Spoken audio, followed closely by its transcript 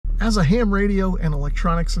As a ham radio and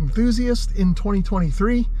electronics enthusiast in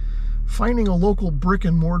 2023, finding a local brick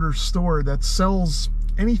and mortar store that sells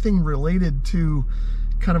anything related to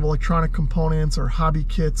kind of electronic components or hobby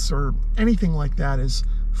kits or anything like that is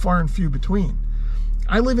far and few between.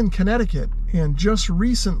 I live in Connecticut, and just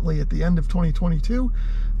recently at the end of 2022,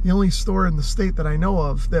 the only store in the state that I know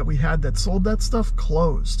of that we had that sold that stuff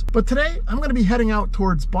closed. But today I'm going to be heading out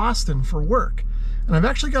towards Boston for work, and I've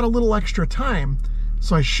actually got a little extra time,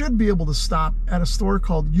 so I should be able to stop at a store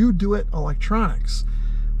called You Do It Electronics.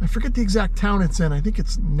 I forget the exact town it's in. I think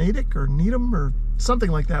it's Natick or Needham or something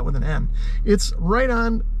like that with an N. It's right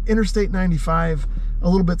on Interstate 95, a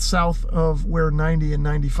little bit south of where 90 and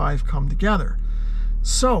 95 come together.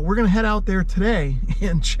 So we're going to head out there today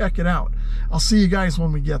and check it out. I'll see you guys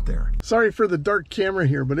when we get there. Sorry for the dark camera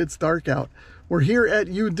here, but it's dark out. We're here at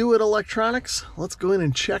You Do It Electronics. Let's go in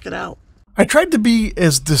and check it out. I tried to be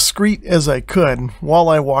as discreet as I could while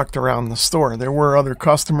I walked around the store. There were other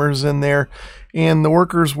customers in there, and the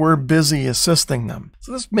workers were busy assisting them.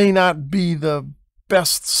 So this may not be the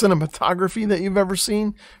best cinematography that you've ever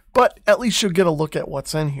seen, but at least you'll get a look at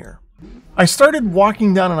what's in here. I started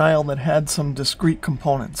walking down an aisle that had some discrete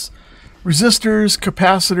components. Resistors,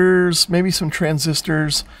 capacitors, maybe some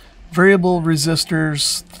transistors, variable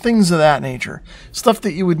resistors, things of that nature. Stuff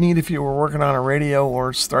that you would need if you were working on a radio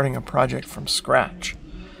or starting a project from scratch.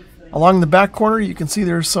 Along the back corner, you can see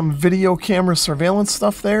there's some video camera surveillance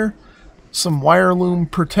stuff there, some wire loom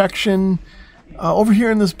protection. Over here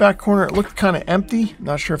in this back corner, it looked kind of empty.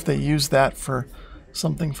 Not sure if they used that for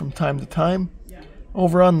something from time to time.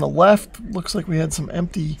 Over on the left, looks like we had some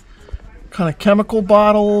empty kind of chemical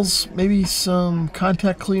bottles, maybe some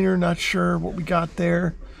contact cleaner, not sure what we got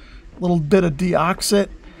there. A little bit of deoxit.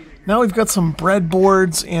 Now we've got some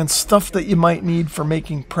breadboards and stuff that you might need for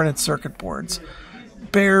making printed circuit boards.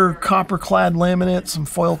 Bare copper-clad laminate, some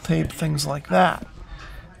foil tape, things like that.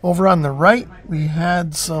 Over on the right, we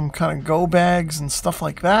had some kind of go bags and stuff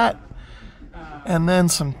like that. And then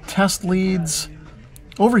some test leads.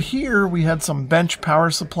 Over here, we had some bench power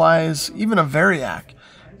supplies, even a Variac,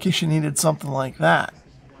 in case you needed something like that.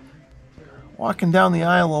 Walking down the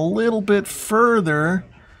aisle a little bit further,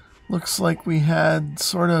 looks like we had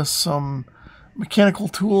sort of some mechanical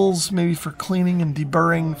tools, maybe for cleaning and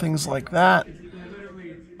deburring, things like that.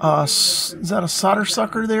 Is that a solder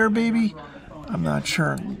sucker there, baby? I'm not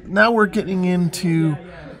sure. Now we're getting into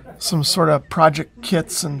some sort of project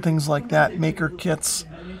kits and things like that, maker kits,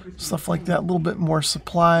 stuff like that, a little bit more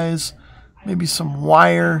supplies, maybe some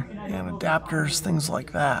wire and adapters, things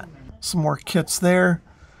like that. Some more kits there.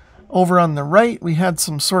 Over on the right, we had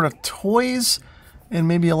some sort of toys and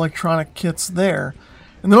maybe electronic kits there.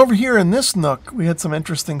 And then over here in this nook, we had some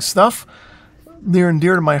interesting stuff. Near and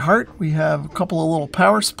dear to my heart, we have a couple of little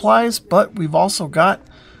power supplies, but we've also got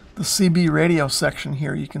the CB radio section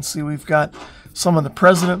here. You can see we've got some of the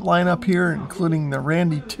President lineup here, including the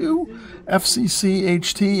Randy 2 FCC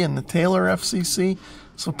HT and the Taylor FCC,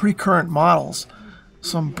 so pretty current models.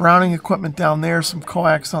 Some Browning equipment down there, some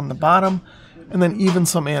coax on the bottom, and then even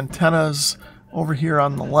some antennas over here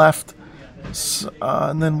on the left.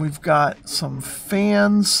 And then we've got some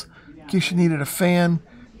fans, in case you needed a fan.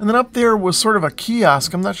 And then up there was sort of a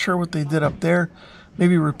kiosk. I'm not sure what they did up there.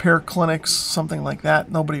 Maybe repair clinics, something like that.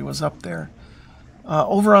 Nobody was up there.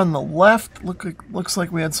 Over on the left, looks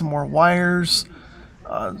like we had some more wires.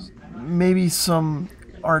 Maybe some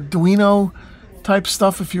Arduino type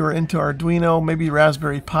stuff if you were into Arduino. Maybe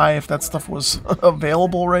Raspberry Pi if that stuff was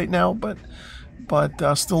available right now, but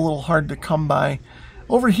still a little hard to come by.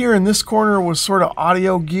 Over here in this corner was sort of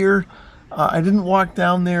audio gear. I didn't walk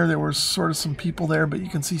down there. There were sort of some people there, but you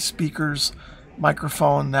can see speakers,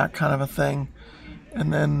 microphone, that kind of a thing.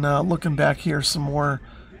 And then looking back here, some more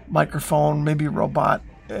microphone, maybe robot,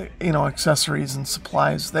 accessories and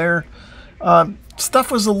supplies there.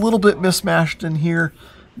 Stuff was a little bit mismatched in here.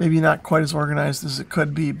 Maybe not quite as organized as it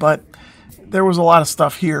could be, but there was a lot of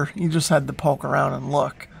stuff here. You just had to poke around and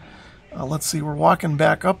look. Let's see, we're walking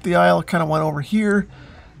back up the aisle, kind of went over here.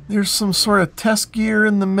 There's some sort of test gear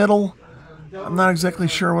in the middle. I'm not exactly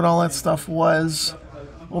sure what all that stuff was.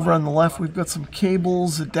 Over on the left, we've got some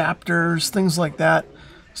cables, adapters, things like that.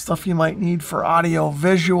 Stuff you might need for audio,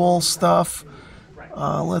 visual stuff.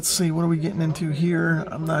 Let's see, what are we getting into here?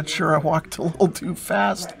 I'm not sure. I walked a little too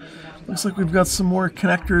fast. Looks like we've got some more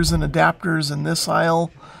connectors and adapters in this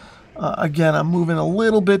aisle. Again, I'm moving a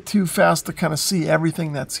little bit too fast to kind of see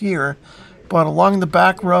everything that's here. But along the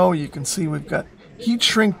back row, you can see we've got heat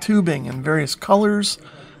shrink tubing in various colors,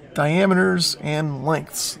 diameters, and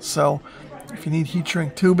lengths. So if you need heat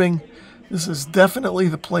shrink tubing, this is definitely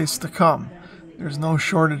the place to come. There's no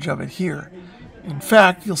shortage of it here. In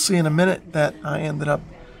fact, you'll see in a minute that I ended up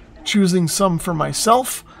choosing some for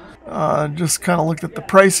myself. Just kind of looked at the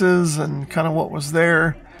prices and kind of what was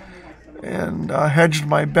there, and hedged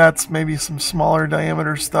my bets, maybe some smaller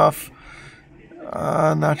diameter stuff.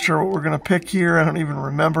 Not sure what we're going to pick here. I don't even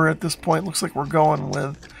remember at this point. Looks like we're going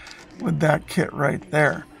with that kit right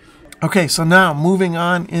there. Okay, so now moving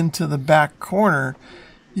on into the back corner,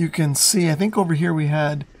 you can see, I think over here we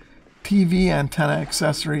had TV antenna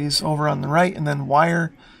accessories over on the right, and then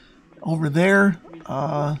wire over there.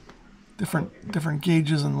 Different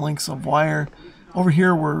gauges and lengths of wire. Over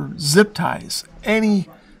here were zip ties. Any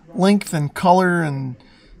length and color and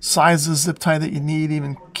size of zip tie that you need,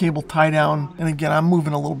 even cable tie down. And again, I'm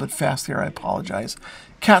moving a little bit fast here, I apologize.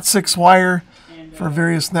 Cat 6 wire for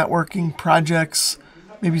various networking projects.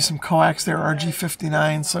 Maybe some coax there,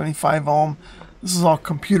 RG59, 75 ohm. This is all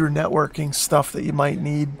computer networking stuff that you might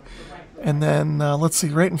need. And then let's see,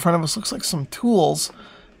 right in front of us looks like some tools,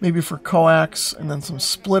 maybe for coax, and then some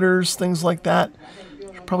splitters, things like that.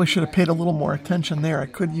 Probably should have paid a little more attention there. I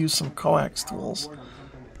could use some coax tools.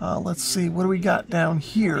 Let's see, what do we got down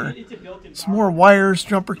here? Some more wires,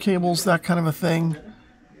 jumper cables, that kind of a thing.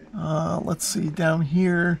 Let's see, down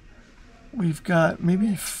here we've got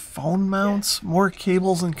maybe phone mounts, more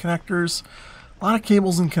cables and connectors. A lot of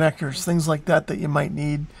cables and connectors, things like that that you might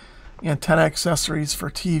need. Antenna accessories for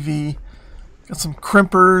TV. Got some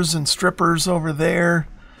crimpers and strippers over there.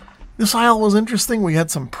 This aisle was interesting. We had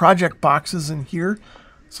some project boxes in here.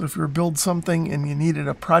 So if you were building something and you needed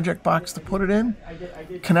a project box to put it in,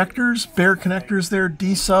 connectors, bare connectors there,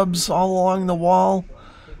 D-subs all along the wall.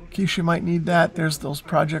 In case you might need that, there's those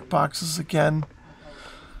project boxes again.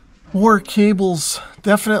 More cables,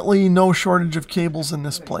 definitely no shortage of cables in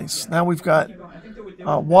this place. Now we've got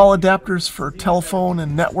wall adapters for telephone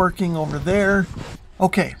and networking over there.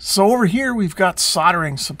 Okay, so over here we've got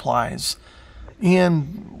soldering supplies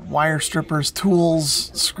and wire strippers, tools,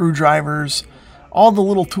 screwdrivers, all the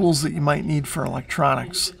little tools that you might need for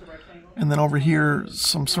electronics. And then over here,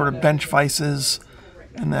 some sort of bench vices,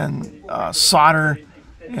 and then solder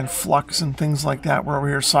and flux and things like that. We're over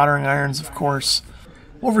here, soldering irons, of course.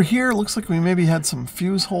 Over here, looks like we maybe had some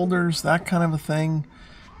fuse holders, that kind of a thing.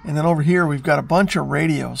 And then over here, we've got a bunch of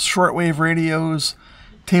radios, shortwave radios,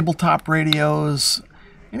 tabletop radios,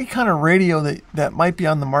 any kind of radio that might be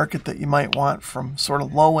on the market that you might want from sort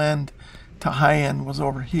of low end to high end was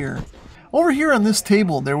over here. Over here on this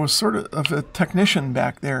table, there was sort of a technician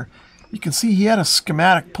back there. You can see he had a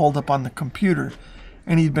schematic pulled up on the computer,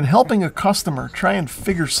 and he'd been helping a customer try and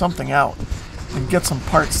figure something out and get some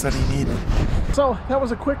parts that he needed. So that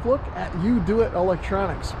was a quick look at You Do It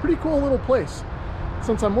Electronics. Pretty cool little place.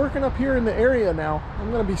 Since I'm working up here in the area now, I'm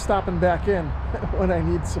going to be stopping back in when I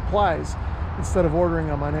need supplies instead of ordering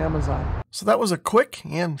them on Amazon. So that was a quick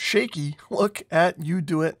and shaky look at You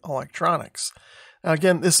Do It Electronics. Now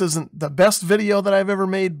again, this isn't the best video that I've ever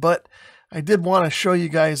made, but I did want to show you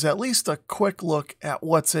guys at least a quick look at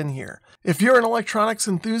what's in here. If you're an electronics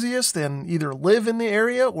enthusiast and either live in the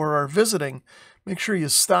area or are visiting, make sure you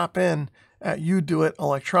stop in at You Do It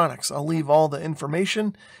Electronics. I'll leave all the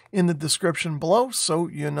information in the description below so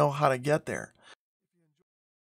you know how to get there.